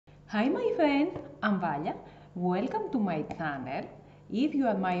Hi my friend, I'm Valya. Welcome to my channel. If you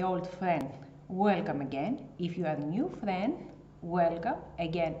are my old friend, welcome again. If you are a new friend, welcome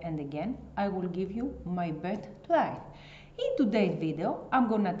again and again. I will give you my best try. In today's video, I'm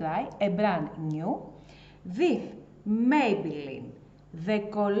gonna try a brand new, this Maybelline The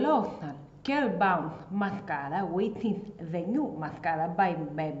Colossal Curl Bound Mascara, which is the new mascara by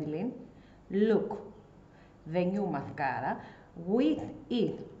Maybelline. Look, the new mascara, which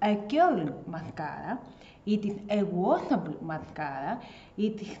is a curling mascara. It is a washable mascara.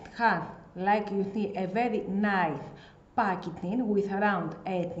 It has, like you see, a very nice packaging with round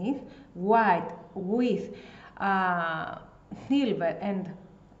edges, white with silver and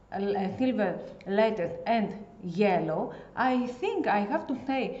silver letters and yellow. I think I have to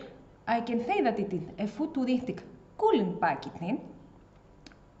say, I can say that it is a futuristic cooling packaging.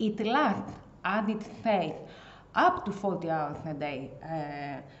 It lasts, as it says, up to 40 hours a day,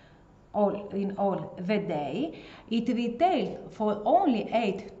 all the day. It retails for only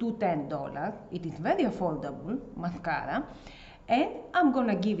 $8 to $10. It is very affordable mascara, and I'm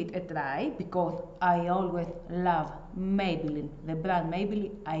gonna give it a try because I always love Maybelline, the brand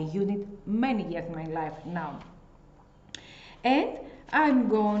Maybelline. I use it many years of my life now, and I'm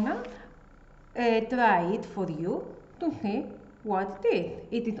gonna try it for you to see what it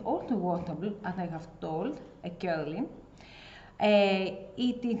is. It is also washable, as I have told, a curling.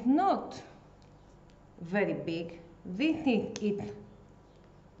 It is not very big. This is its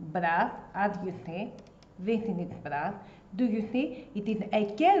brush, as you see. This is its brush. Do you see? It is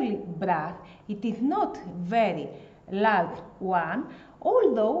a curly brush. It is not very large one,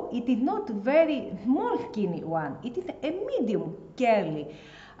 although it is not very small skinny one. It is a medium curly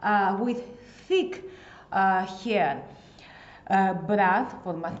with thick hair. Brush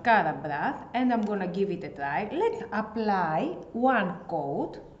for mascara brush, and I'm gonna give it a try. Let's apply one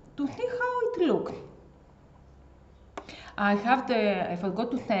coat to see how it looks. I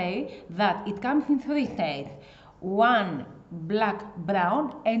forgot to say that it comes in three shades: one black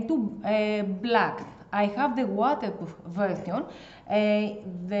brown and two blacks. I have the waterproof version,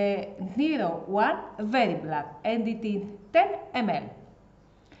 the 01 very black, and it is 10 ml.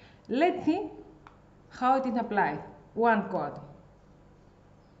 Let's see how it is applied. One coat.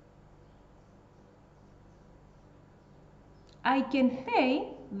 I can say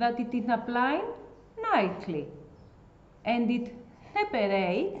that it is applied nicely, and it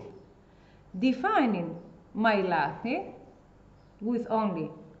separates, defining my lashes with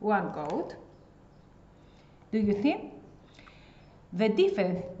only one coat. Do you see? The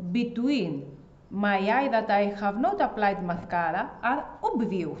difference between my eye that I have not applied mascara are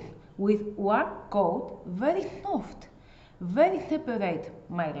obvious. With one coat, very soft, very separate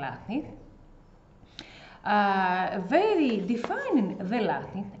my lashes, very defining the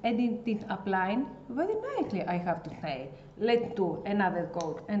lashes, and it is applying very nicely, I have to say. Let's do another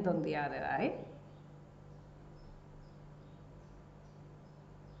coat and on the other eye.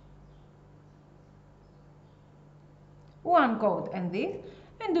 One coat and this,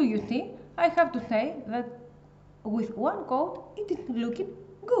 and do you see? I have to say that with one coat it is looking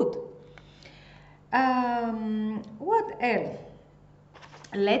good. What else?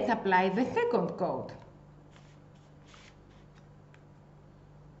 Let's apply the second coat.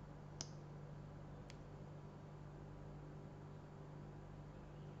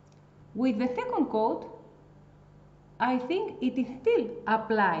 With the second coat, I think it is still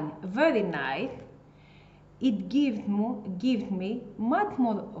applying very nice. It gives me much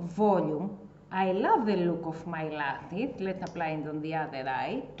more volume. I love the look of my lashes. Let's apply it on the other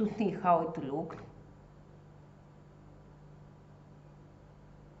eye to see how it looks.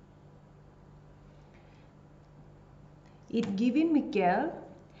 It's giving me curl.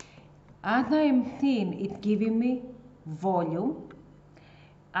 As I am seeing, it's giving me volume.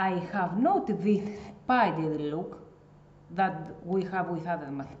 I have not this spidery look that we have with other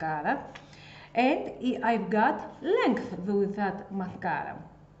mascara, and I've got length with that mascara.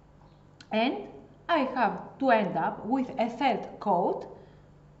 And I have to end up with a third coat.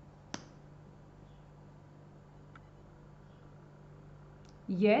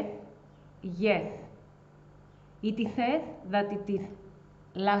 Yes, yes. It says that it is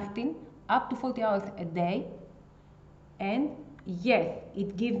lasting up to 40 hours a day, and yes,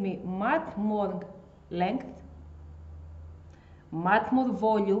 it gives me much more length, much more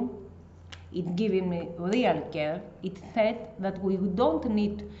volume. It's giving me real curl. It says that we don't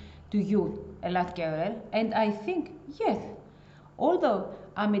need to use a lash curl, and I think yes. Although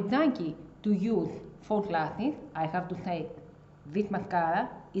I'm a junkie to use false lashes, I have to say this mascara,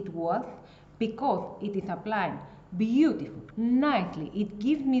 it works because it is applying beautiful, nicely. It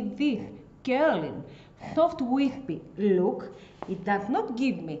gives me this curling, soft wispy look. It does not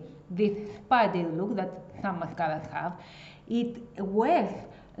give me this spidery look that some mascaras have. It wears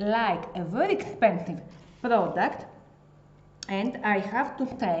like a very expensive product, and I have to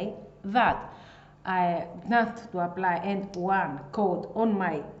say that I just to apply and one coat on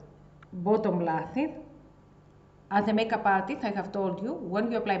my bottom lashes. As a makeup artist, I have told you,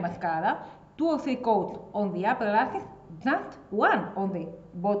 when you apply mascara, 2 or 3 coats on the upper lashes, just one on the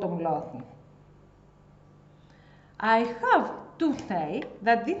bottom lashes. I have to say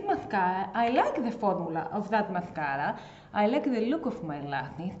that this mascara, I like the formula of that mascara. I like the look of my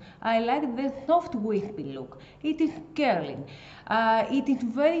lashes. I like the soft wispy look. It is curling. It is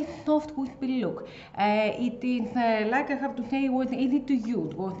very soft wispy look. It is, like I have to say, was easy to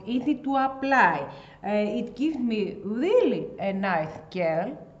use, was easy to apply. It gives me really a nice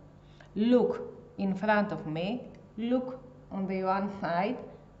curl. Look in front of me, look on the one side,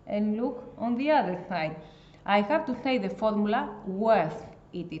 and look on the other side. I have to say the formula works.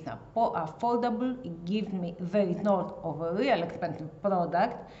 It is affordable, it gives me the result of a real expensive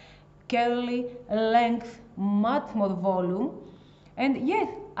product, curly, length, much more volume, and yes,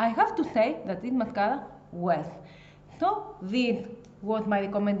 I have to say that this mascara works. So this was my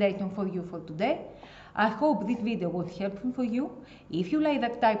recommendation for you for today. I hope this video was helpful for you. If you like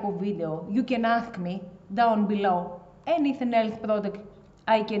that type of video, you can ask me down below anything else product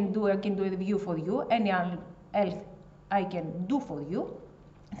I can do a review for you, any else I can do for you.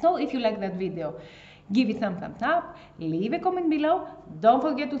 So if you like that video, give it some thumbs up, leave a comment below, don't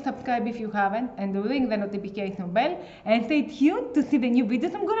forget to subscribe if you haven't, and ring the notification bell, and stay tuned to see the new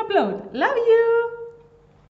videos I'm gonna upload. Love you!